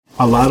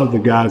a lot of the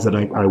guys that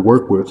I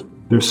work with,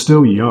 they're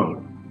still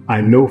young.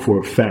 I know for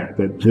a fact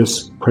that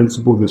this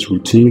principle, this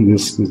routine,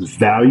 this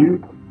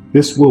value,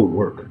 this will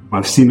work.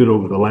 I've seen it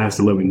over the last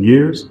 11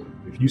 years.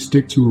 If you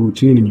stick to a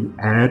routine and you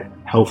add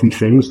healthy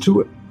things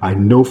to it, I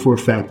know for a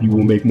fact you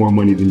will make more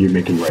money than you're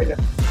making right now.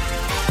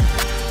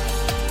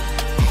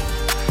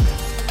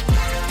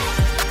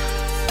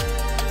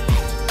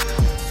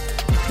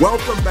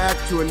 Welcome back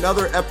to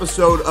another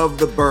episode of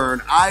The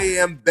Burn. I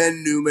am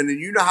Ben Newman, and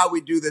you know how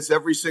we do this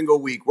every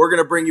single week. We're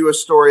going to bring you a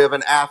story of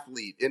an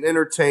athlete, an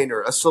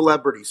entertainer, a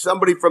celebrity,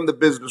 somebody from the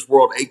business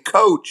world, a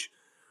coach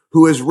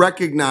who has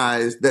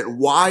recognized that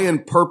why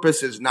and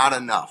purpose is not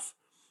enough.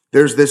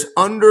 There's this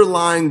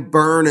underlying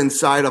burn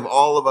inside of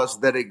all of us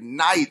that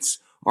ignites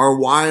our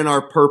why and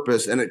our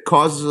purpose, and it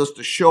causes us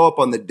to show up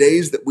on the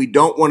days that we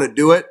don't want to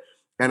do it,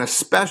 and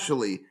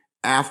especially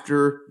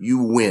after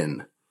you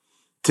win.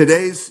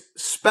 Today's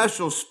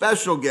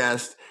special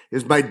guest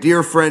is my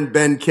dear friend,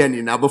 Ben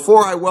Kenyon. Now,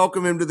 before I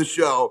welcome him to the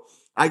show,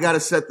 I got to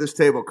set this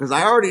table because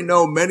I already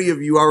know many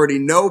of you already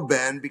know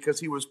Ben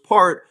because he was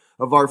part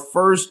of our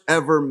first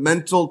ever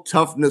mental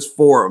toughness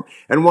forum.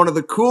 And one of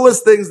the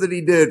coolest things that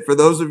he did, for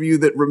those of you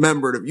that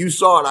remembered, if you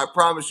saw it, I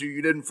promise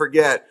you didn't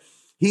forget,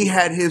 he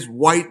had his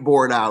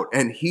whiteboard out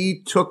and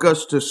he took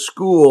us to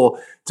school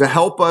to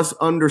help us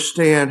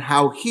understand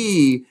how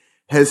he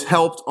has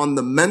helped on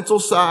the mental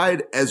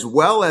side as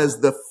well as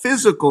the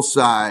physical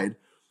side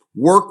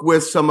work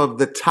with some of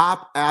the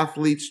top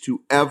athletes to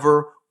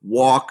ever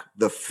walk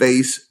the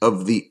face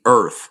of the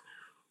earth.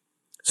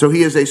 So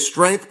he is a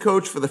strength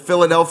coach for the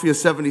Philadelphia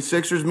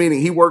 76er's, meaning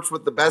he works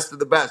with the best of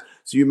the best.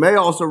 So you may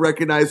also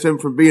recognize him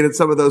from being in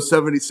some of those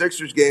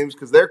 76ers games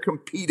because they're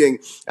competing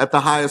at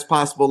the highest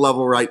possible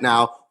level right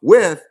now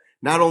with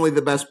not only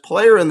the best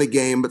player in the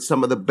game, but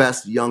some of the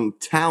best young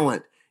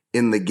talent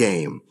in the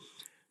game.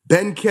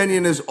 Ben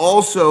Kenyon is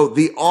also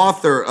the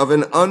author of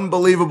an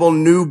unbelievable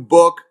new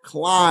book,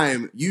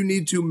 Climb. You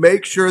need to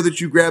make sure that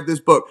you grab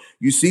this book.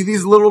 You see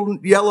these little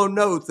yellow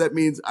notes. That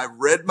means I've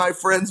read my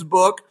friend's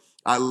book.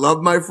 I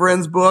love my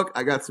friend's book.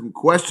 I got some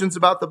questions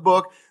about the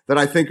book that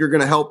I think are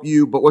going to help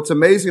you. But what's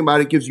amazing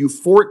about it, gives you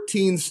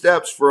 14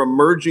 steps for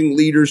emerging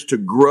leaders to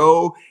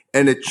grow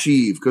and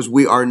achieve because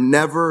we are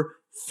never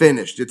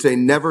finished. It's a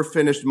never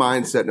finished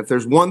mindset. And if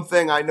there's one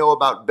thing I know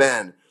about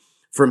Ben,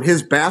 from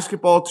his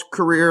basketball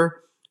career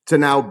to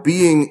now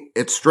being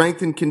at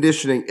strength and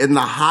conditioning in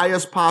the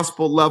highest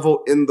possible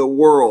level in the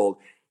world,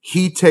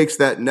 he takes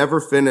that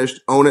never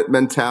finished, own it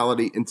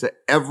mentality into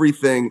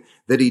everything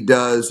that he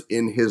does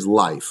in his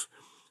life.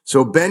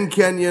 So Ben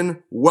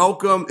Kenyon,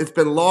 welcome. It's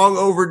been long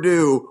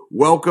overdue.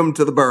 Welcome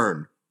to The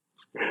Burn.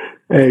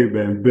 Hey,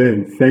 man,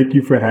 Ben, thank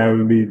you for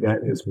having me.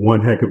 That is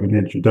one heck of an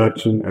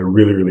introduction. I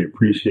really, really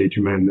appreciate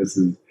you, man. This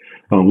is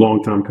a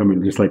long time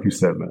coming, just like you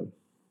said, man.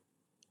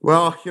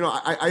 Well, you know,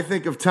 I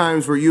think of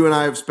times where you and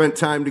I have spent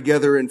time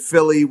together in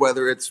Philly,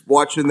 whether it's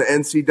watching the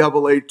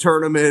NCAA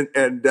tournament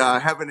and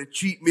having a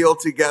cheat meal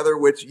together,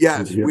 which,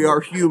 yes, we are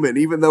human.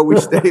 Even though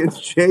we stay in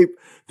shape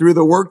through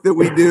the work that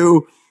we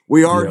do,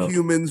 we are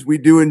humans. We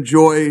do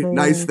enjoy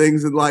nice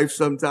things in life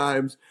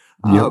sometimes.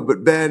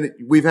 But Ben,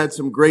 we've had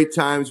some great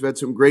times. We've had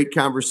some great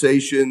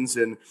conversations.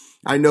 And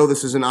I know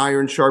this is an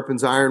iron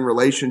sharpens iron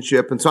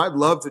relationship. And so I'd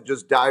love to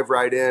just dive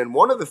right in.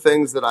 One of the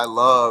things that I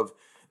love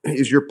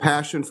is your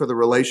passion for the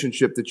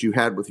relationship that you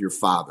had with your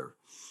father.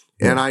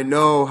 And I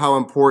know how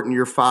important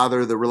your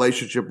father, the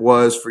relationship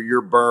was for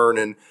your burn.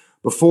 And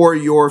before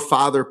your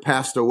father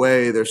passed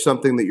away, there's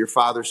something that your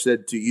father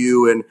said to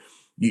you. And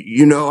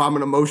you know, I'm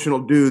an emotional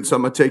dude, so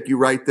I'm going to take you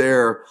right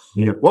there.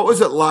 What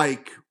was it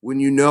like when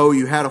you know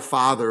you had a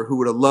father who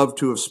would have loved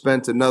to have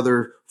spent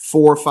another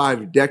 4 or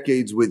 5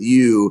 decades with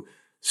you,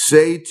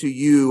 say to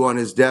you on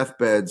his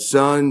deathbed,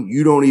 son,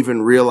 you don't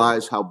even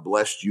realize how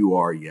blessed you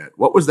are yet?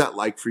 What was that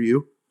like for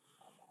you?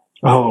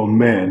 Oh,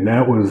 man,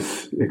 that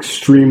was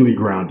extremely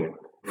grounding.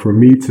 For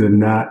me to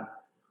not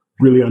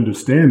really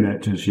understand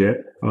that just yet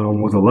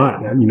was a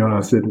lot. You know,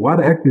 I said, why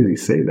the heck did he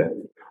say that?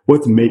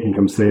 What's making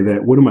him say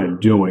that? What am I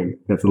doing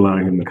that's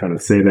allowing him to kind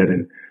of say that?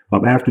 And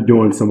after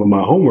doing some of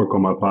my homework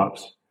on my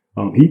pops,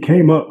 he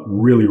came up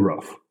really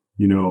rough.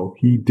 You know,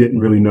 he didn't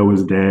really know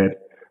his dad.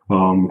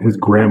 His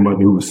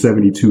grandmother, who was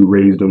 72,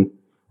 raised him.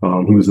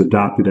 He was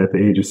adopted at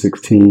the age of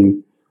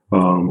 16.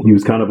 He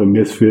was kind of a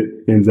misfit,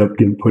 ends up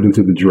getting put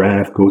into the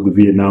draft, goes to the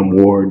Vietnam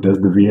War, does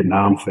the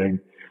Vietnam thing.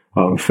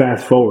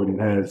 Fast forward, it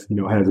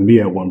has me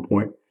at one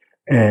point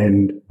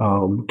and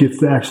gets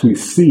to actually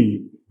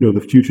see, you know,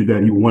 the future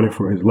that he wanted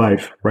for his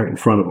life right in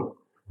front of him,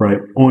 right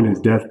on his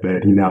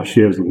deathbed. He now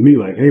shares with me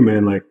like, hey,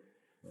 man, like,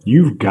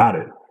 you've got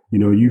it. You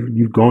know,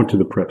 you've gone to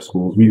the prep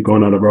schools. We've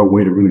gone out of our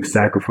way to really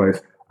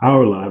sacrifice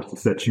our lives to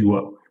set you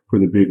up for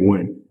the big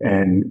win.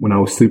 And when I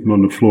was sleeping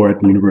on the floor at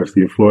the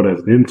University of Florida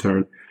as an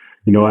intern,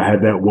 you know, I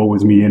had that woe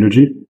is me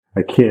energy.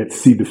 I can't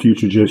see the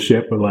future just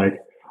yet, but like,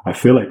 I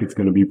feel like it's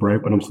going to be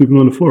bright, but I'm sleeping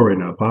on the floor right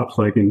now, Pops.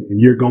 Like, and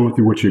you're going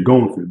through what you're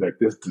going through. Like,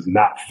 this does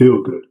not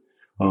feel good.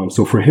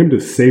 So for him to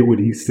say what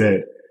he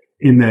said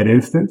in that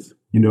instance,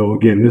 you know,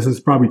 again, this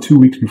is probably 2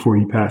 weeks before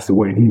he passed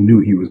away and he knew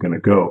he was going to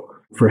go.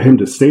 for him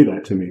to say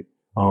that to me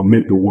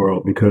meant the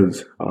world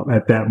because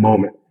at that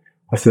moment,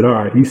 I said, all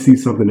right, he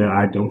sees something that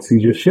I don't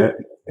see just yet.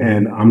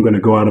 And I'm going to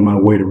go out of my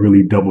way to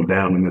really double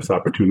down on this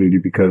opportunity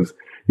because,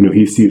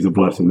 he sees a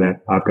blessing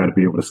that I've got to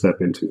be able to step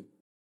into.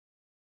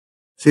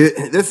 See,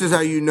 this is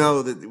how you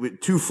know that with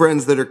two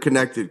friends that are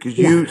connected, because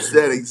you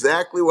said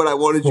exactly what I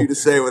wanted you to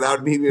say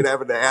without me even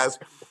having to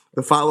ask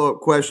the follow-up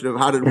question of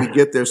how did we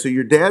get there. So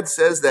your dad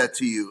says that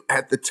to you.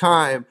 At the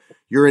time,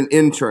 you're an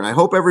intern. I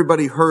hope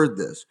everybody heard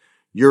this.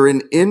 You're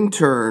an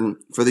intern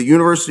for the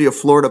University of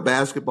Florida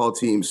basketball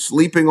team,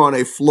 sleeping on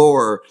a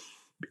floor,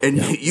 and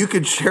you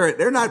could share it.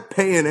 They're not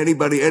paying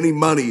anybody any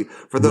money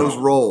for those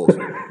roles.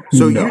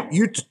 So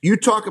you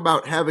talk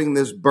about having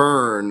this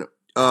burn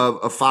of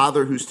a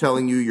father who's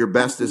telling you your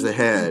best is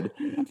ahead.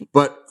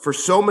 But for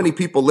so many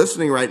people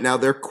listening right now,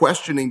 they're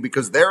questioning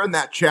because they're in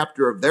that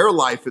chapter of their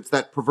life. It's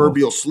that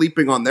proverbial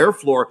sleeping on their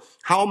floor.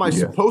 How am I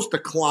supposed to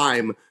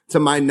climb to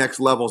my next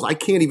levels? I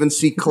can't even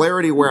see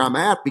clarity where I'm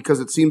at because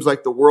it seems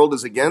like the world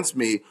is against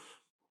me.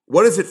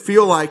 What does it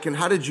feel like? And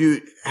how did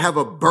you have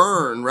a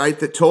burn, right,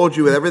 that told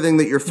you everything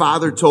that your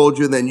father told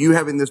you, and then you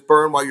having this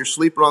burn while you're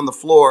sleeping on the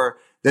floor,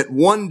 that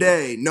one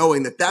day,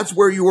 knowing that that's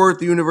where you were at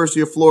the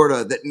University of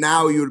Florida, that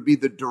now you would be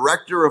the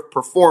director of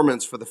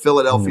performance for the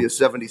Philadelphia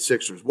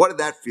 76ers. What did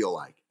that feel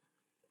like?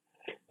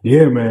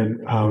 Yeah,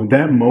 man.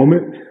 That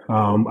moment,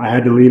 I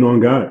had to lean on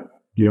God.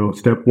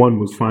 Step one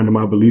was finding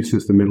my belief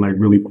system and like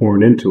really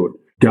pouring into it.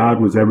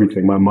 God was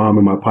everything. My mom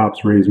and my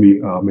pops raised me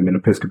in an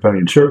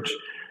Episcopalian church,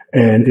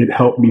 and it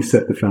helped me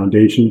set the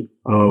foundation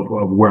of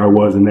where I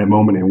was in that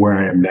moment and where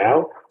I am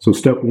now. So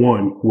step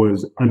one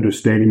was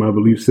understanding my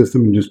belief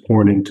system and just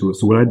pouring into it.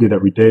 So what I did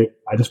every day,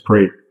 I just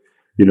prayed.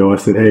 I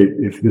said, hey,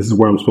 if this is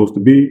where I'm supposed to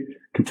be,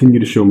 continue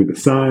to show me the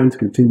signs,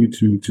 continue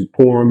to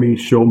pour on me,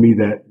 show me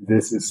that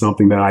this is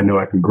something that I know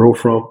I can grow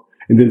from.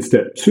 And then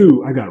step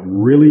two, I got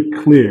really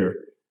clear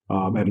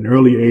at an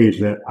early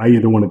age that I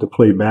either wanted to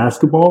play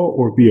basketball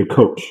or be a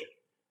coach.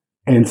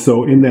 And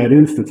so in that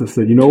instance, I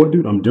said, you know what,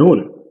 dude, I'm doing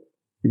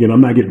it. Again,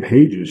 I'm not getting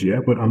paid just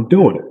yet, but I'm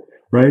doing it.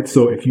 Right.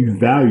 So if you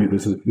value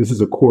this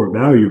is a core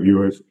value of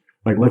yours,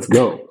 like, let's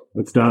go,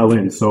 let's dial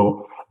in.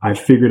 So I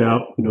figured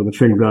out, the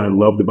things that I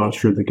loved about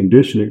strength and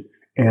conditioning,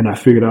 and I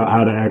figured out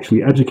how to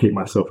actually educate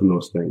myself in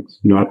those things.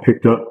 I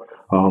picked up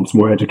some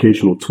more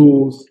educational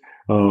tools.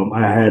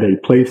 I had a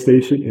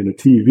PlayStation and a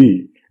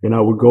TV, and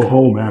I would go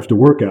home after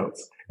workouts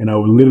and I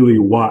would literally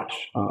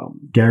watch.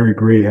 Gary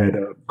Gray had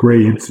a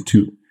Gray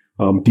Institute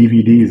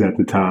DVDs at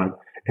the time,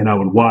 and I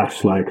would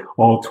watch like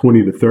all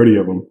 20 to 30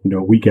 of them,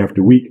 week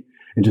after week,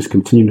 and just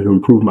continue to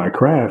improve my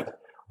craft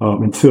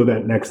until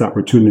that next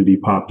opportunity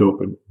popped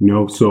open.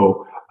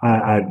 So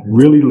I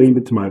really leaned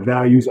into my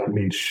values. I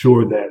made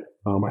sure that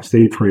I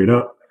stayed prayed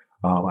up.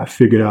 I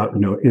figured out,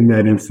 in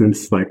that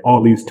instance, like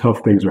all these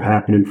tough things are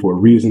happening for a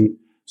reason.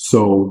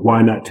 So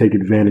why not take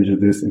advantage of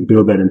this and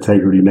build that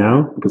integrity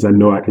now? Because I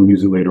know I can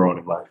use it later on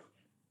in life.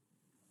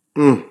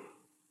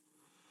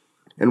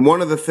 And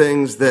one of the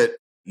things that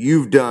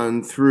you've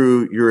done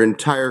through your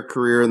entire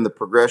career in the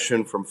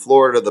progression from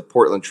Florida, the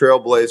Portland Trail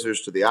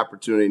Blazers, to the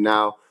opportunity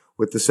now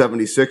with the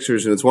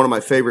 76ers, and it's one of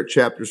my favorite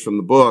chapters from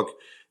the book,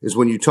 is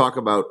when you talk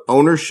about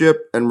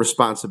ownership and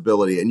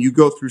responsibility. And you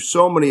go through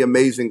so many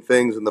amazing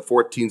things in the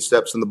 14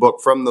 steps in the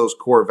book, from those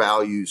core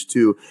values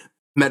to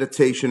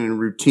meditation and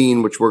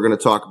routine, which we're going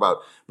to talk about.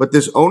 But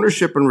this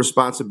ownership and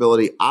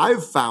responsibility,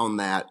 I've found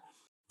that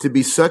to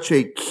be such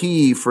a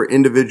key for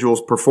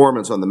individuals'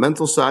 performance on the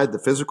mental side, the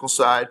physical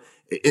side,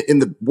 in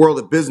the world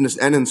of business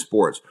and in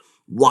sports.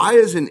 Why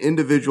is an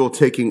individual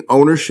taking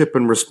ownership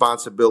and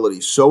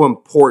responsibility so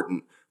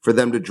important for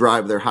them to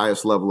drive their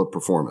highest level of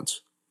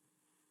performance?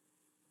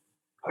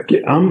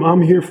 Okay,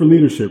 I'm here for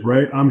leadership,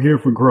 right? I'm here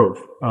for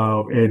growth.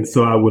 And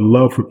so I would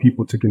love for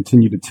people to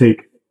continue to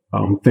take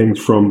things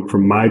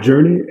from my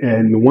journey.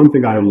 And the one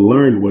thing I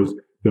learned was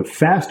the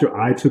faster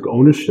I took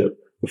ownership,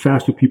 the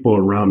faster people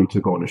around me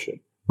took ownership,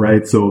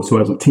 right? So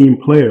as a team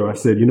player, I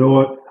said, you know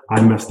what?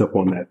 I messed up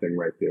on that thing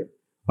right there.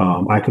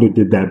 I could have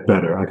did that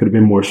better. I could have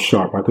been more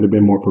sharp. I could have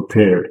been more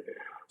prepared.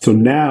 So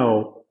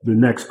now the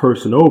next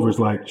person over is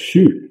like,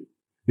 shoot,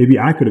 maybe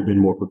I could have been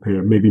more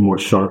prepared, maybe more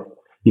sharp,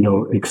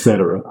 et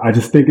cetera. I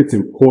just think it's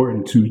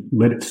important to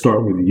let it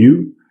start with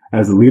you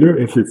as a leader.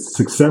 If it's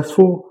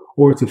successful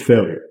or it's a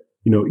failure,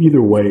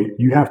 either way,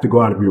 you have to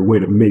go out of your way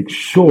to make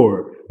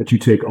sure that you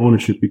take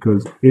ownership,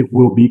 because it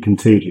will be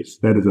contagious.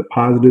 That is a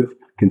positive,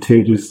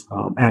 contagious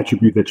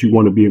attribute that you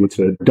want to be able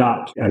to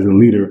adopt as a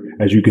leader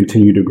as you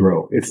continue to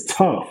grow. It's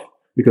tough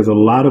because a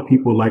lot of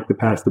people like to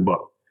pass the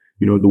buck.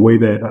 The way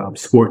that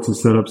sports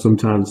is set up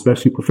sometimes,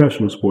 especially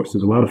professional sports,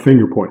 there's a lot of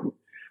finger pointing.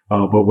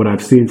 But what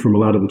I've seen from a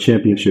lot of the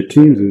championship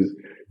teams is,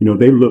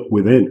 they look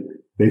within.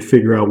 They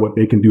figure out what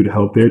they can do to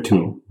help their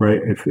team, right?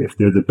 If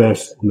they're the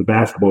best on the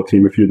basketball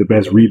team, if you're the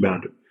best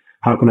rebounder,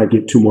 how can I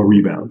get 2 more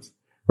rebounds,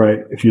 right?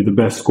 If you're the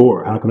best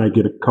scorer, how can I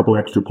get a couple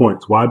extra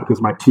points? Why?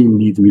 Because my team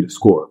needs me to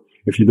score.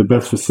 If you're the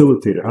best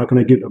facilitator, how can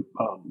I get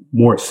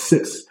more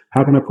assists?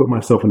 How can I put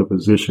myself in a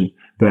position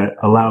that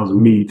allows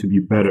me to be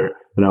better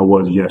than I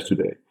was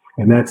yesterday?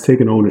 And that's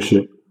taking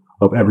ownership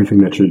of everything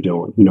that you're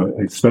doing.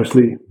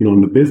 Especially,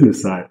 on the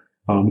business side,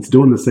 it's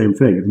doing the same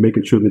thing. It's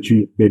making sure that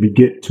you maybe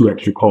get 2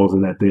 extra calls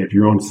in that day if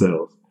you're on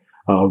sales.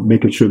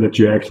 Making sure that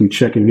you're actually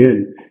checking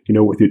in,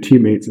 with your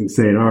teammates and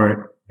saying, all right,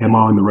 am I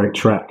on the right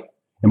track?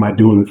 Am I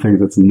doing the things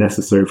that's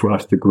necessary for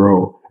us to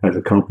grow as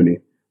a company?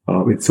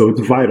 So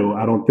it's vital.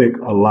 I don't think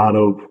a lot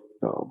of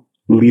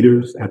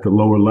leaders at the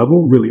lower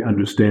level really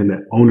understand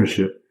that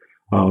ownership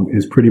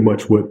is pretty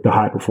much what the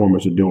high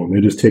performers are doing.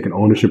 They're just taking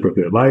ownership of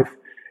their life,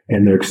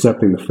 and they're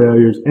accepting the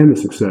failures and the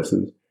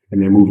successes,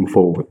 and they're moving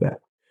forward with that.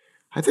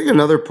 I think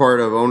another part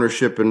of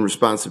ownership and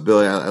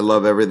responsibility, I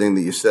love everything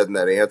that you said in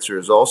that answer,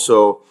 is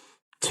also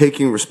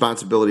taking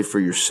responsibility for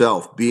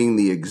yourself, being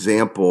the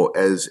example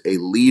as a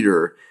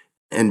leader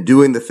and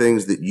doing the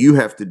things that you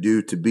have to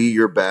do to be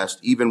your best,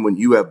 even when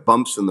you have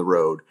bumps in the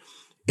road.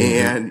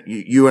 And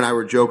you and I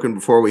were joking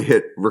before we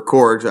hit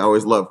record, 'cause I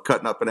always love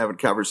cutting up and having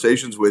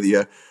conversations with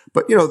you.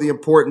 But, the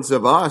importance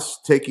of us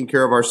taking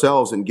care of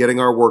ourselves and getting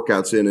our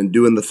workouts in and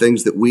doing the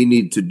things that we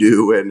need to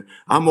do. And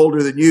I'm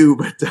older than you,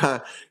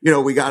 but,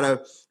 we got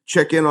to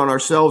check in on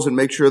ourselves and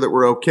make sure that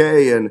we're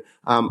okay. And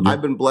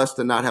I've been blessed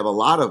to not have a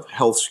lot of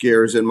health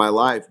scares in my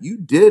life. You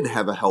did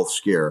have a health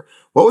scare.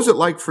 What was it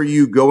like for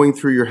you going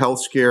through your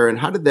health scare, and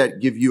how did that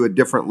give you a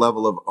different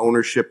level of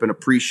ownership and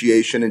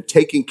appreciation and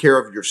taking care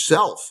of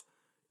yourself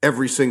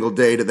every single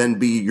day to then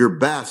be your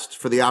best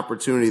for the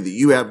opportunity that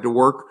you have to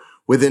work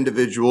with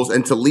individuals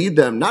and to lead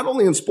them, not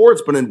only in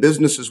sports, but in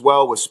business as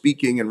well, with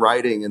speaking and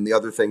writing and the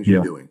other things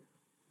you're doing?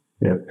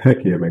 Yeah, heck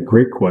yeah, man.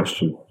 Great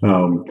question.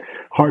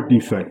 Heart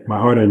defect, my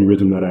heart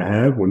aneurysm that I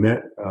have,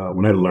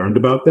 when I learned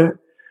about that,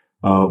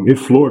 it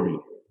floored me.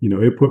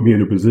 It put me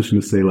in a position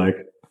to say, like,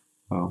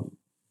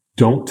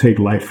 don't take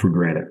life for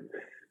granted.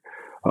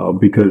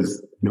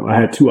 Because, I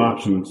had 2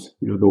 options.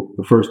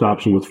 The first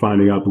option was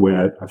finding out the way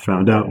I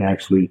found out, and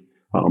actually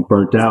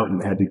burnt out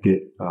and had to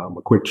get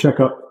a quick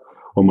checkup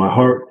on my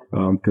heart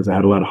because I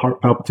had a lot of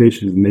heart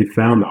palpitations, and they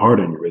found the heart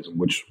aneurysm,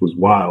 which was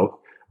wild.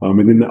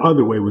 And then the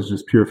other way was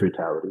just pure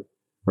fatality,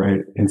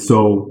 right? And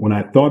so when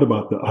I thought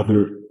about the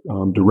other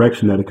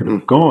direction that it could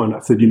have gone, I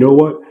said, you know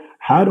what?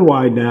 How do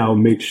I now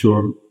make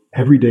sure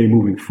every day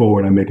moving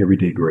forward, I make every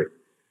day great,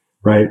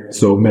 right?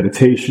 So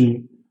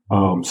meditation,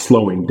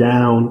 slowing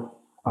down,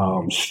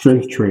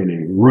 strength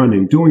training,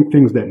 running, doing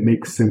things that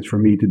make sense for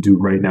me to do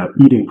right now,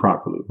 eating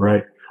properly,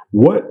 right?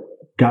 What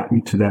got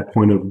me to that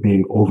point of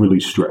being overly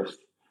stressed?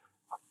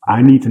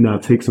 I need to now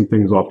take some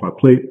things off my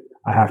plate.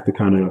 I have to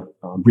kind of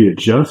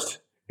readjust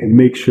and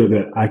make sure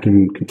that I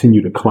can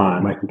continue to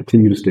climb. I can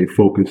continue to stay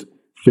focused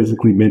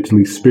physically,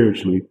 mentally,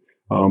 spiritually,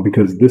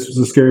 because this was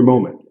a scary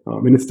moment.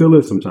 And it still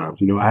is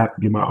sometimes. I have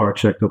to get my heart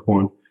checked up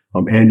on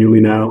annually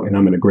now, and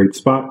I'm in a great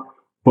spot.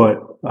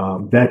 But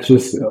that's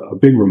just a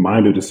big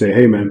reminder to say,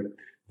 hey, man,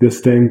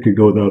 this thing could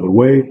go the other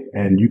way,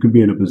 and you can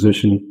be in a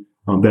position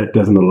that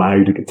doesn't allow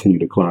you to continue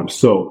to climb.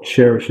 So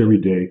cherish every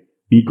day,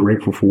 be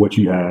grateful for what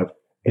you have,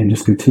 and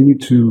just continue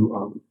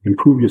to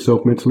improve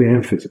yourself mentally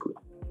and physically.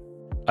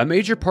 A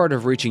major part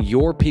of reaching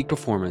your peak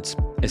performance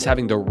is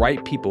having the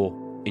right people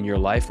in your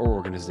life or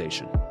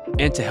organization.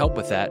 And to help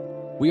with that,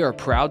 we are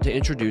proud to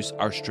introduce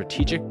our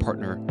strategic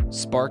partner,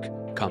 Spark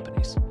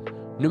Companies.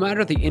 No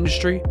matter the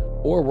industry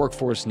or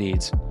workforce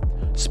needs,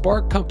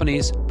 Spark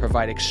Companies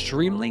provide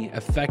extremely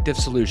effective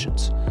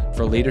solutions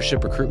for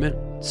leadership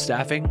recruitment,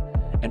 staffing,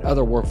 and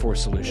other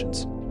workforce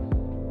solutions.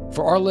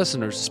 For our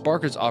listeners,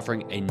 Spark is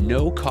offering a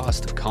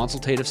no-cost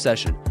consultative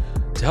session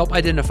to help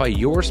identify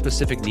your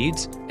specific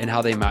needs and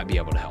how they might be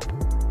able to help.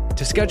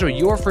 To schedule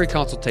your free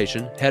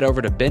consultation, head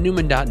over to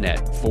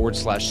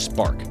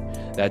bennewman.net/spark.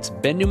 That's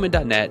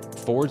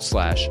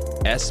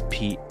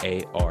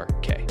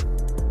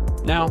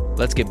bennewman.net/SPARK. Now,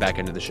 let's get back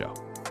into the show.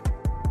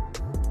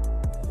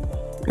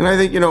 And I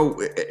think,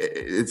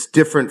 it's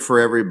different for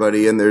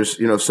everybody. And there's,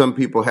 some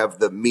people have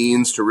the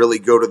means to really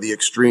go to the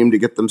extreme to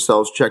get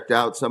themselves checked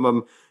out. Some of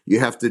them, you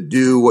have to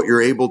do what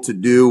you're able to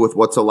do with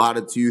what's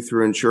allotted to you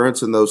through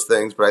insurance and those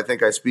things. But I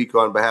think I speak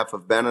on behalf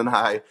of Ben and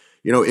I,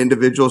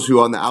 individuals who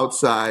on the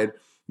outside,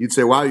 you'd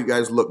say, wow, you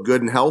guys look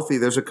good and healthy.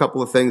 There's a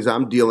couple of things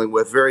I'm dealing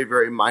with, very,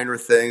 very minor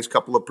things,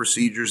 couple of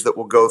procedures that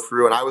we'll go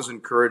through. And I was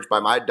encouraged by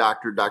my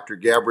doctor, Dr.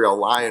 Gabrielle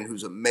Lyon,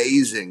 who's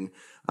amazing.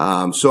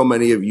 So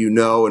many of you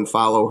know and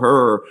follow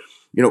her.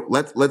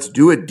 Let's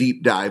do a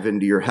deep dive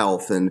into your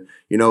health. And,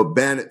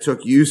 Ben, it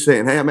took you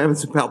saying, hey, I'm having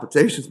some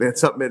palpitations, man,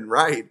 something isn't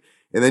right.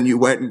 And then you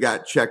went and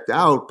got checked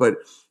out. But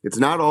it's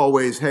not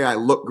always, hey, I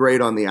look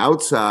great on the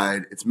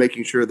outside. It's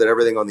making sure that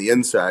everything on the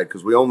inside,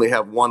 because we only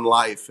have one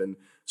life. And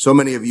so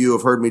many of you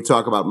have heard me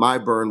talk about my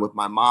burn with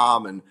my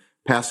mom and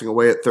passing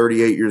away at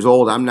 38 years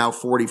old. I'm now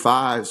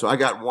 45. So I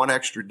got one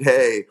extra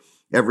day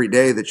every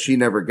day that she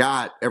never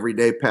got, every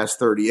day past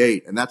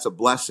 38. And that's a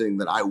blessing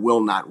that I will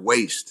not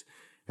waste.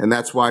 And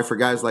that's why for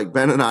guys like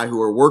Ben and I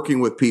who are working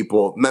with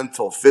people,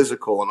 mental,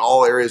 physical, in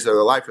all areas of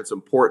their life, it's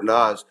important to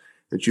us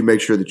that you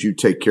make sure that you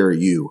take care of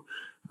you.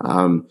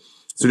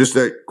 It's So just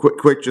a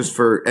quick, just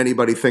for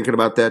anybody thinking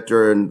about that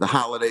during the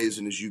holidays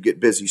and as you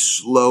get busy,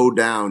 slow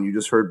down. You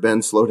just heard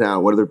Ben slow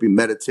down, whether it be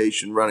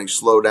meditation, running,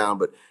 slow down,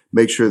 but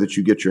make sure that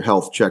you get your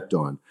health checked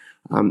on.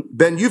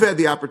 Ben, you've had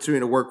the opportunity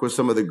to work with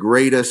some of the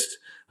greatest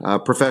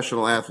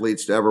professional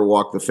athletes to ever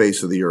walk the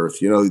face of the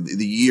earth. You know,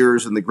 the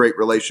years and the great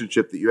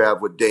relationship that you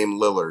have with Dame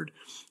Lillard.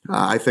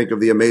 I think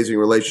of the amazing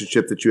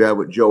relationship that you have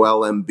with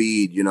Joel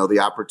Embiid, you know, the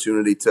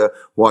opportunity to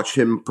watch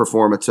him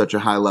perform at such a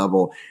high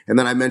level. And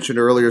then I mentioned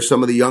earlier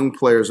some of the young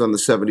players on the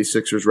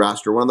 76ers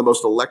roster. One of the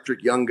most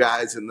electric young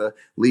guys in the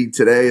league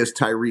today is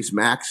Tyrese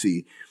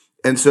Maxey.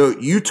 And so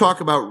you talk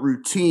about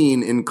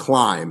routine in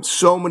climb,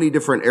 so many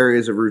different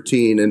areas of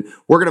routine. And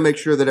we're going to make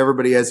sure that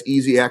everybody has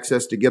easy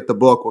access to get the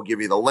book. We'll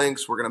give you the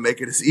links. We're going to make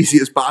it as easy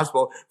as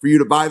possible for you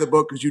to buy the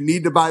book because you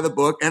need to buy the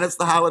book. And it's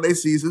the holiday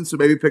season. So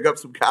maybe pick up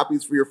some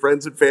copies for your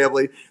friends and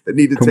family that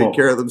need to take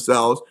care of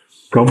themselves.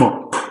 Come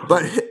on.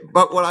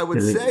 But what I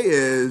would say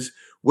is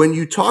when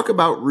you talk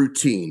about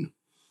routine,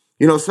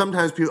 you know,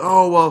 sometimes people,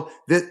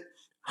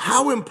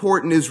 how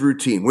important is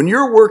routine? When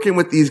you're working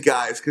with these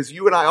guys, because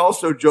you and I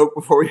also joke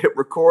before we hit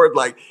record,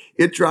 like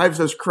it drives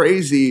us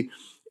crazy.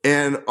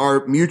 And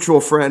our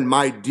mutual friend,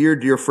 my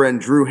dear friend,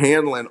 Drew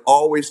Hanlon,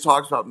 always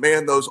talks about,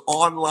 man, those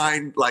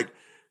online like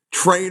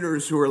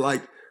trainers who are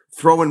like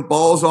throwing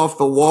balls off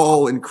the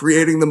wall and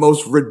creating the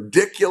most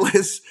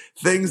ridiculous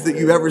things that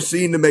you've ever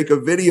seen to make a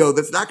video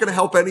that's not going to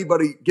help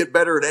anybody get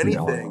better at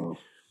anything.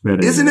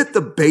 Isn't it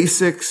the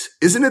basics?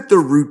 Isn't it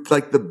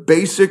the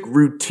basic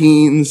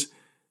routines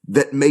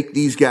that make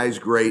these guys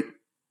great?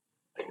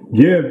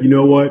 Yeah, you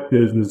know what?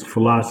 There's this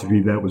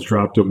philosophy that was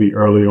dropped on me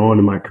early on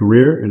in my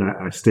career, and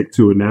I stick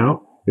to it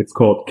now. It's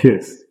called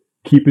KISS.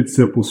 Keep it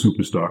simple,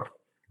 superstar,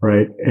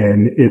 right?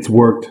 And it's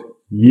worked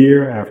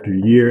year after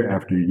year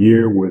after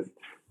year with,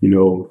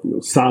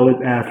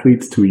 solid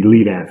athletes to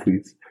elite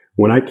athletes.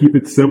 When I keep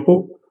it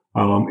simple,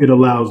 it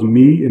allows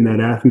me and that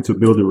athlete to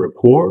build a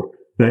rapport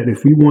that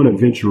if we want to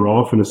venture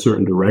off in a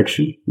certain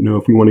direction,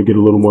 if we want to get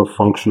a little more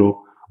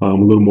functional, a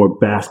little more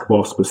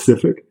basketball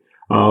specific,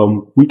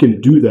 we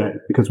can do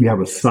that because we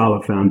have a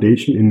solid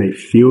foundation and they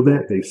feel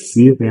that, they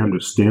see it, they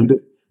understand it,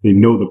 they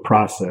know the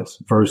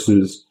process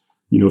versus,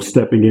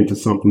 stepping into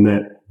something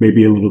that may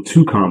be a little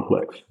too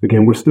complex.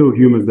 Again, we're still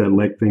humans that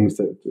like things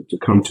to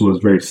come to us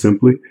very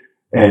simply.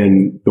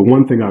 And the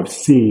one thing I've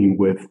seen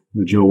with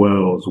the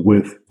Joels,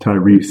 with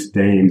Tyrese,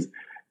 Dames,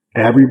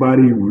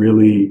 everybody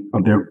really,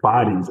 their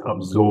bodies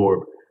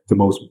absorb the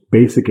most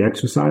basic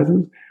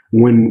exercises.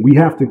 When we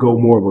have to go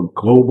more of a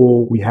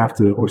global,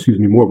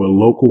 more of a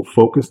local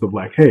focus of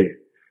like, hey,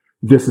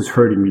 this is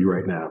hurting me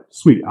right now.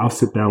 Sweet. I'll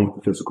sit down with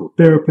the physical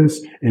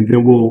therapist and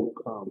then we'll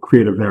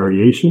create a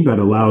variation that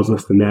allows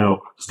us to now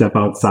step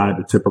outside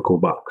the typical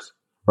box,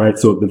 right?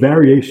 So the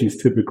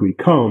variations typically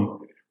come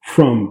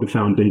from the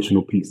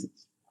foundational pieces.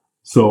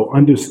 So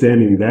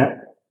understanding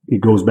that,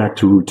 it goes back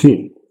to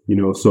routine,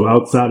 so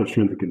outside of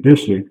strength and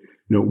conditioning,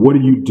 what are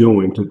you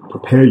doing to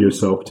prepare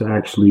yourself to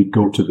actually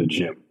go to the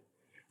gym?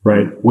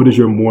 Right? What does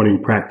your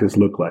morning practice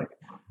look like?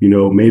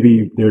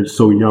 Maybe they're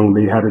so young,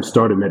 they haven't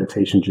started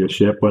meditation just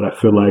yet, but I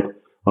feel like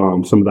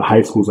some of the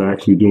high schools are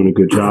actually doing a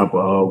good job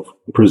of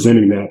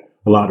presenting that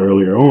a lot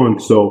earlier on.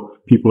 So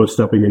people are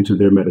stepping into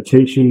their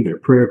meditation, their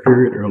prayer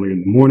period early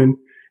in the morning,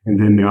 and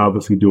then they're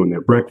obviously doing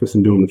their breakfast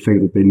and doing the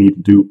things that they need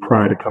to do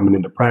prior to coming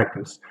into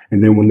practice.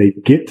 And then when they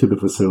get to the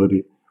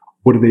facility,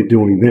 what are they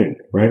doing then,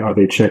 right? Are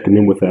they checking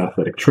in with the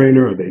athletic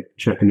trainer? Are they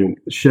checking in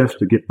with the chefs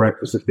to get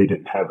breakfast if they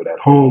didn't have it at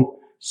home?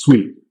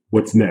 Sweet.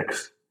 What's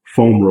next?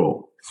 Foam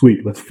roll.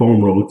 Sweet. Let's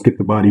foam roll. Let's get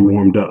the body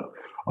warmed up.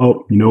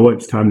 Oh, you know what?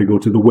 It's time to go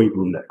to the weight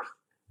room next,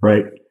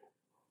 right?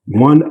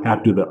 One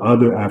after the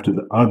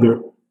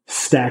other,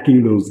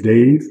 stacking those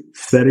days,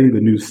 setting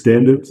the new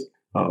standards.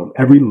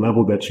 Every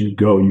level that you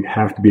go, you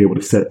have to be able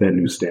to set that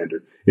new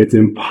standard. It's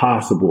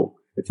impossible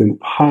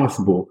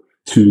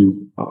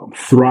to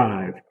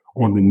thrive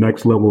on the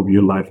next level of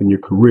your life and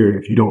your career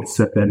if you don't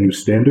set that new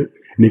standard.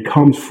 And it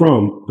comes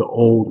from the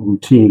old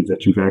routines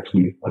that you've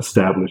actually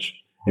established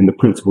and the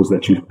principles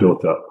that you've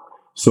built up.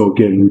 So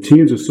again,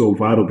 routines are so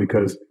vital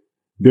because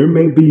there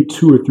may be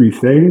 2 or 3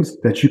 things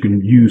that you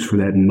can use for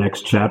that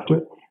next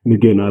chapter. And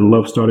again, I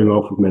love starting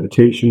off with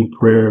meditation,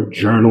 prayer,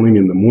 journaling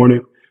in the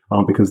morning,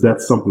 because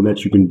that's something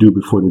that you can do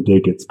before the day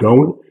gets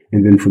going.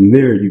 And then from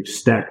there, you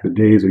stack the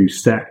days or you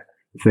stack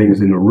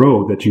things in a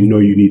row that you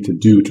need to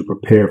do to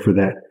prepare for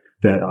that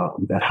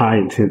high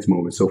intense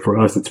moment. So for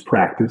us, it's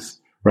practice,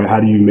 right? How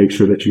do you make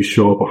sure that you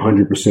show up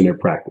 100% in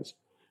practice?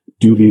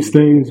 Do these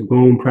things,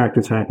 boom,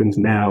 practice happens.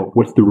 Now,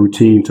 what's the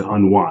routine to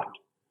unwind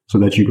so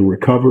that you can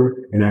recover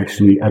and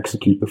actually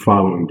execute the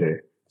following day?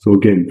 So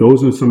again,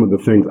 those are some of the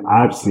things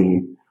I've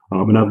seen,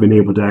 and I've been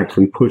able to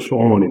actually push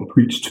on and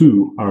preach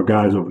to our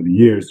guys over the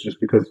years just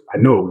because I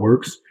know it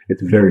works.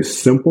 It's very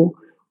simple,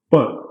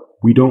 but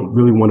we don't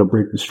really want to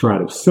break the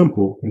stride of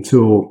simple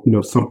until,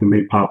 something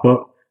may pop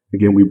up.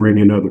 Again, we bring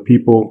in other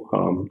people.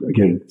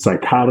 Again,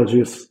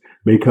 psychologists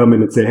may come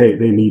in and say, hey,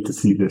 they need to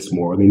see this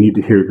more. Or they need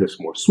to hear this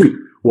more. Sweet.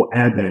 We'll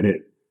add that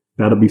in.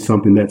 That'll be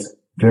something that's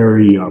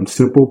very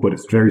simple, but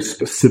it's very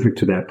specific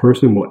to that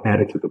person. We'll add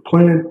it to the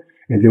plan,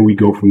 and then we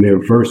go from there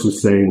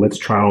versus saying, let's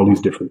try all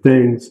these different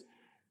things.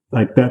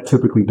 Like that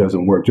typically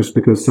doesn't work. Just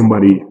because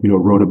somebody,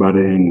 wrote about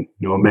it in,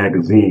 a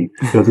magazine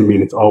doesn't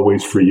mean it's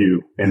always for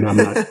you. And I'm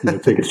not,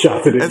 taking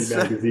shots at any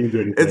magazines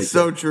or anything. It's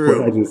so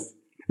true. But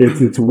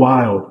it's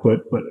wild. But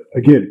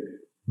again,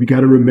 we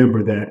got to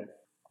remember that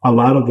a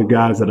lot of the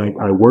guys that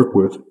I work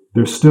with,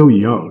 they're still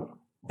young.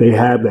 They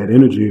have that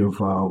energy of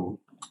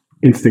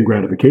instant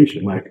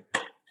gratification. Like,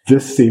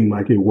 this seemed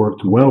like it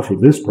worked well for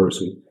this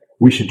person.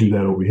 We should do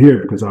that over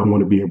here because I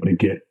want to be able to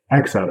get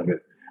X out of it.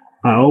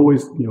 I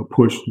always,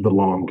 push the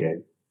long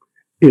game.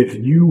 If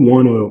you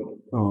want to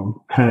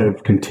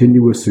have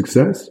continuous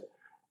success,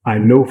 I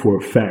know for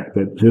a fact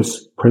that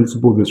this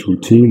principle, this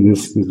routine,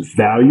 this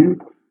value,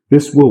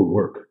 this will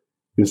work.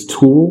 This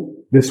tool,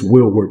 this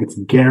will work. It's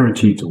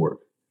guaranteed to work.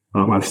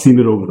 I've seen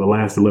it over the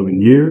last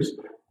 11 years.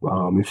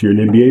 If you're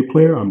an NBA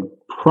player, I'm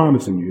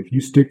promising you, if you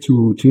stick to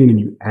a routine and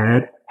you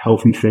add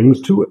healthy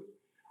things to it,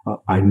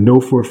 I know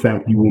for a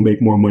fact you will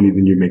make more money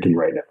than you're making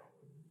right now.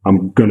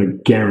 I'm going to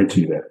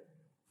guarantee that.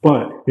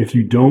 But if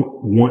you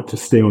don't want to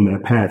stay on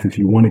that path, if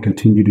you want to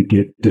continue to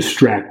get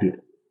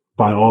distracted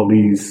by all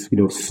these,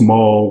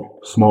 small,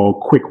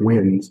 quick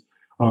wins,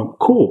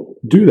 cool,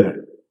 do that.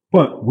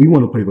 But we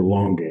want to play the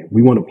long game.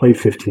 We want to play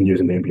 15 years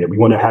in the NBA. We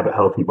want to have a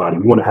healthy body.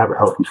 We want to have a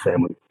healthy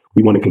family.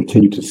 We want to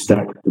continue to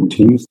stack the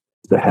routines,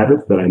 the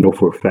habits that I know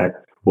for a fact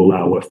will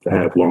allow us to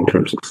have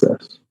long-term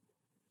success.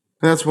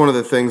 That's one of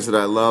the things that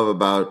I love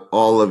about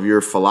all of your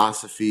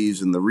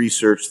philosophies and the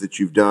research that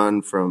you've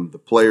done, from the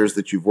players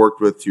that you've worked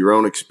with to your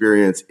own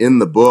experience in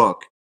the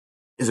book,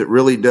 is it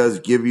really does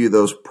give you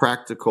those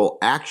practical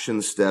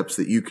action steps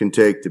that you can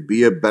take to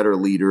be a better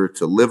leader,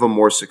 to live a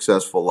more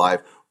successful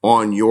life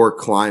on your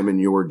climb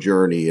and your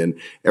journey. And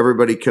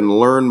everybody can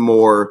learn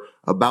more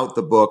about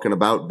the book and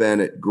about Ben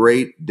at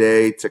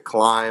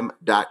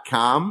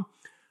greatdaytoclimb.com.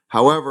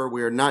 However,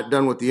 we are not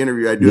done with the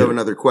interview. I do have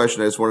another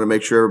question. I just wanted to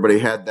make sure everybody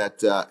had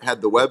that,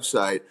 had the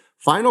website.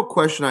 Final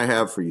question I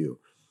have for you.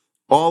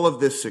 All of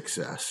this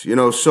success,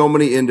 so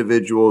many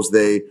individuals,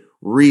 they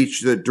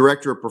reach the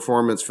director of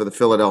performance for the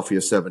Philadelphia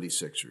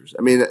 76ers.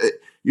 I mean,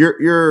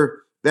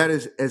 that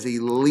is as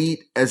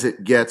elite as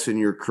it gets in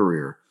your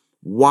career.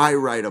 Why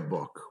write a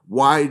book?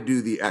 Why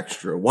do the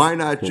extra? Why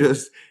not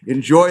just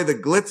enjoy the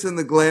glitz and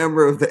the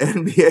glamour of the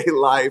NBA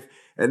life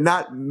and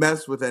not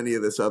mess with any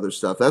of this other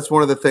stuff? That's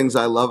one of the things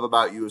I love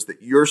about you, is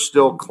that you're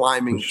still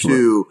climbing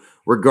too,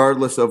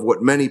 regardless of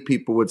what many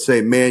people would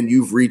say, man,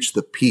 you've reached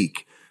the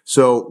peak.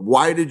 So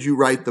why did you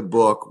write the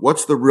book?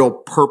 What's the real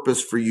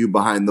purpose for you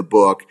behind the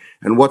book?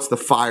 And what's the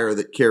fire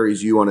that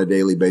carries you on a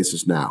daily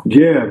basis now?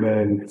 Yeah,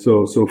 man.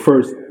 So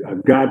first,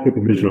 God put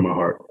the vision on my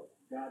heart.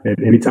 And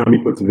anytime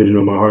he puts a vision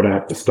on my heart, I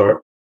have to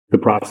start the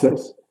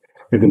process.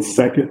 And then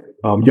second,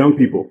 young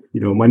people,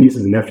 my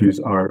nieces and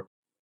nephews are,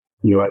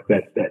 at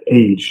that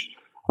age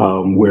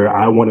where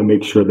I want to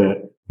make sure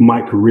that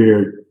my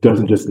career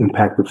doesn't just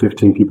impact the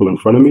 15 people in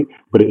front of me,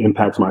 but it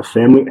impacts my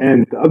family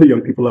and the other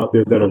young people out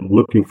there that are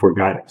looking for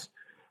guidance.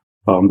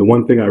 The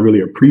one thing I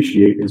really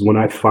appreciate is when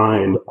I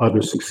find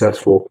other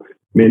successful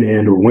men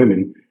and or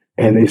women,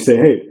 and they say,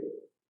 hey,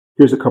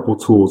 here's a couple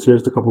of tools,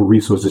 here's a couple of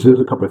resources, here's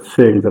a couple of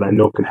things that I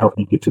know can help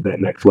you get to that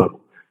next level.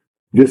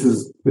 This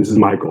is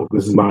my goal.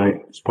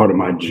 It's part of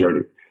my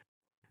journey,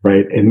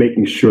 right? And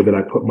making sure that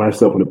I put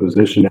myself in a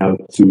position now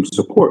to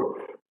support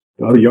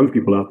the other young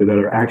people out there that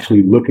are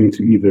actually looking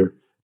to either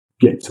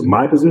get to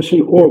my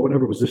position or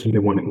whatever position they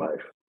want in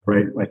life,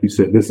 right? Like you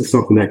said, this is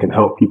something that can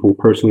help people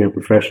personally and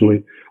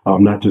professionally,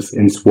 not just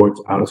in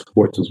sports, out of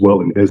sports as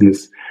well, in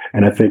business.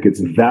 And I think it's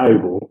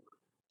valuable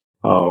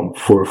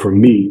for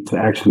me to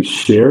actually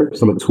share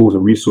some of the tools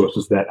and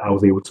resources that I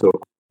was able to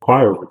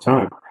acquire over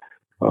time.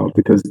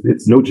 Because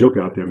it's no joke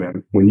out there,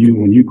 man. When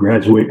you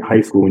graduate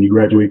high school, when you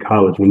graduate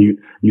college, when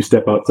you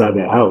step outside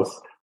that house,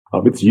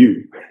 it's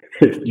you.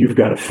 You've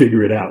got to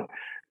figure it out.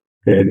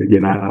 And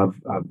again, I've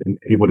been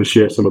able to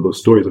share some of those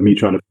stories of me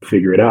trying to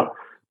figure it out,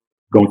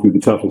 going through the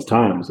toughest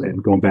times,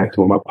 and going back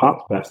to when my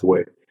pops passed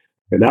away.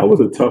 And that was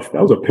a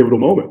pivotal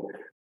moment.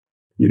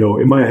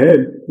 In my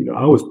head,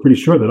 I was pretty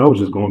sure that I was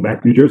just going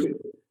back to New Jersey,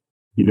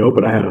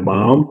 but I had a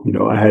mom,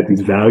 I had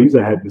these values,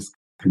 I had this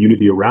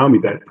community around me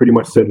that pretty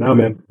much said, no,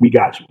 man, we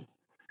got you.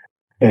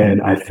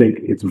 And I think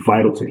it's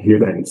vital to hear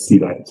that and see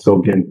that. So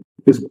again,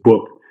 this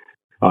book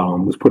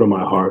was put on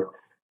my heart,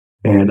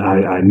 and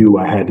I knew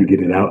I had to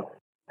get it out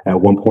at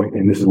one point,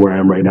 and this is where I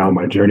am right now in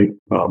my journey.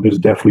 There's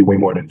definitely way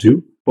more to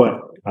do, but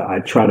I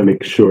try to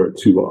make sure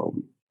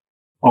to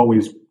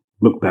always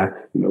look back,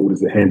 what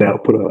is the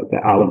handout, put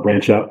the olive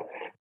branch out,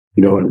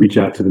 and reach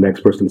out to the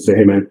next person and say,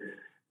 hey, man,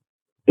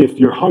 if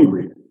you're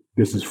hungry,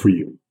 this is for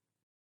you.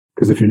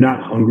 Because if you're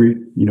not hungry,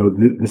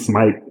 this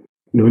might,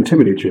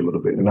 intimidate you a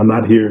little bit. And I'm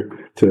not here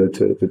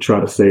to try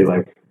to say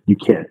like you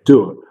can't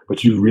do it,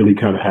 but you really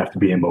kind of have to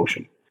be in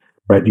motion,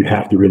 right? You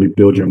have to really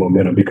build your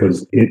momentum,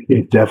 because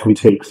it definitely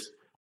takes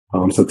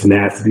some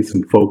tenacity,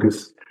 some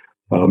focus.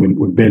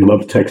 And Ben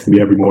loves texting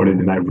me every morning,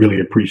 and I really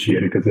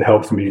appreciate it because it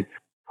helps me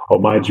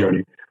on my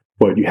journey.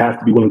 but you have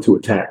to be willing to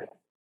attack.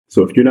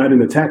 So if you're not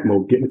in attack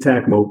mode, get in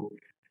attack mode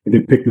and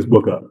then pick this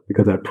book up,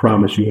 because I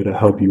promise you it'll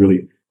help you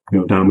really,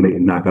 dominate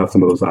and knock out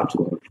some of those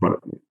obstacles in front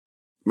of you.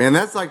 Man,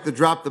 that's like the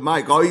drop the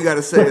mic. All you got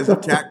to say is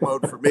attack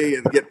mode for me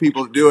and get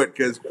people to do it,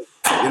 because,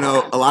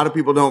 a lot of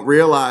people don't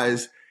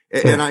realize,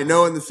 and I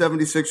know in the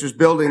 76ers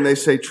building, they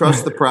say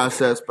trust the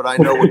process, but I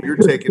know what you're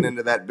taking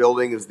into that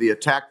building is the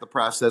attack the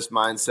process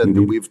mindset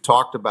that we've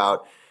talked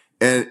about.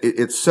 And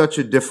it's such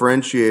a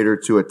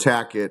differentiator to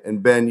attack it.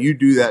 And Ben, you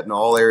do that in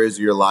all areas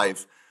of your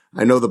life.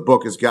 I know the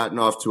book has gotten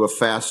off to a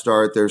fast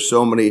start. There's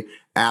so many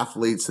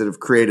athletes that have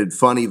created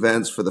fun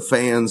events for the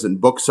fans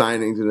and book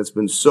signings, and it's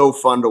been so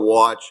fun to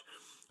watch.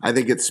 I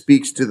think it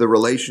speaks to the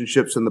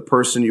relationships and the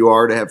person you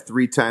are to have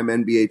 3-time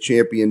NBA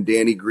champion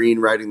Danny Green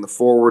writing the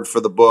foreword for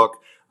the book.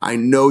 I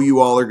know you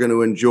all are going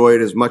to enjoy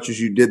it as much as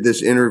you did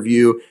this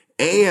interview.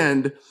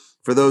 And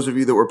for those of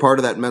you that were part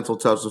of that mental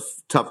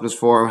toughness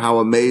forum, how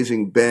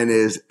amazing Ben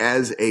is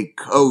as a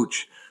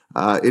coach.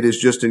 It is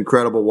just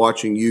incredible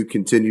watching you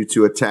continue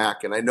to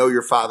attack. And I know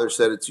your father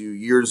said it to you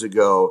years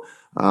ago,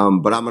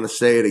 but I'm going to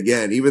say it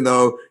again. Even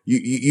though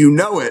you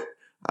know it,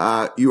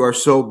 you are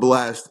so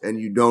blessed and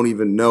you don't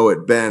even know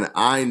it. Ben,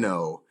 I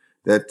know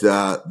that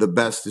the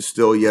best is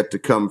still yet to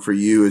come for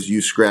you as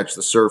you scratch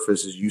the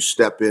surface, as you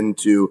step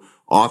into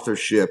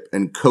authorship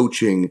and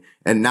coaching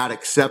and not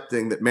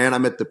accepting that, man,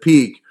 I'm at the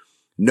peak,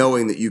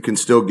 knowing that you can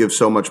still give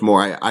so much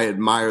more. I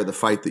admire the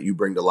fight that you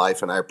bring to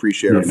life, and I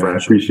appreciate our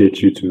friendship. I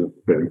appreciate you too,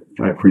 Ben.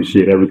 I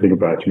appreciate everything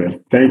about you,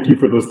 man. Thank you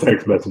for those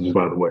text messages,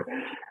 by the way.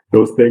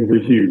 Those things are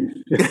huge.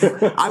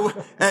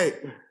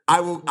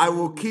 I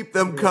will keep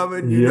them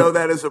coming. You know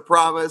that is a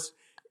promise.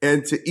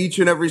 And to each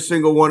and every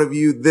single one of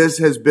you, this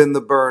has been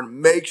The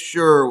Burn. Make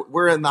sure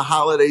we're in the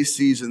holiday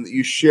season that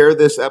you share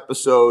this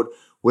episode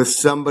with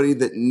somebody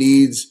that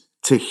needs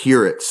to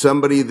hear it,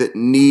 somebody that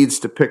needs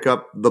to pick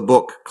up the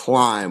book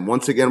Climb.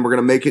 Once again, we're going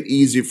to make it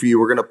easy for you.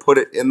 We're going to put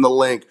it in the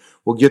link.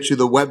 We'll get you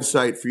the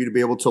website for you to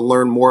be able to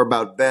learn more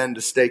about Ben,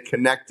 to stay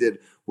connected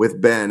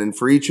with Ben. And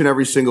for each and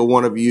every single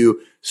one of you,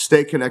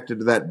 stay connected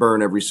to that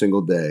burn every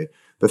single day.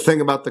 The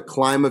thing about the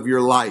climb of your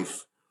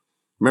life,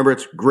 remember,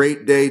 it's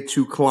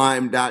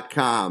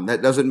greatdaytoclimb.com.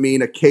 That doesn't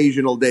mean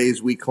occasional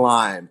days we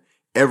climb.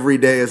 Every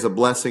day is a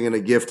blessing and a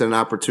gift and an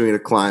opportunity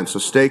to climb. So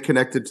stay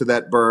connected to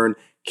that burn.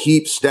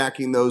 Keep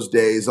stacking those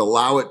days.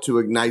 Allow it to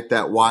ignite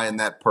that why and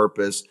that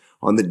purpose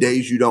on the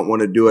days you don't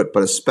want to do it,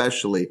 but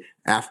especially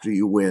after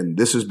you win.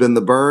 This has been The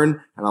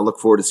Burn, and I look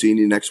forward to seeing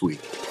you next week.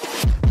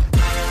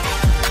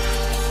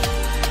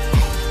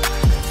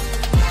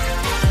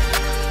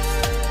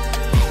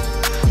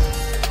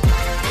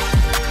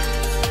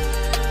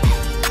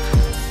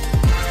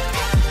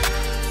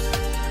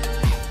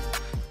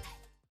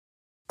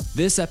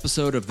 This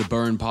episode of the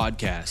Burn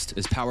Podcast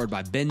is powered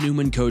by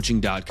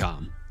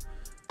BenNewmanCoaching.com,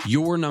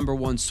 your number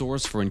one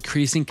source for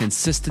increasing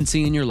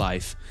consistency in your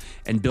life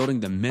and building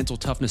the mental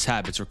toughness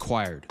habits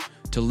required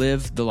to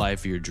live the life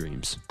of your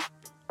dreams.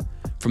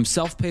 From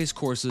self-paced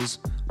courses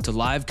to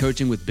live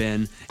coaching with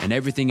Ben and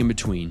everything in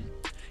between,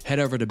 head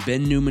over to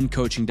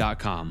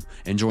BenNewmanCoaching.com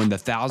and join the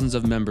thousands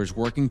of members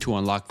working to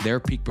unlock their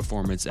peak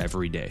performance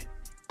every day.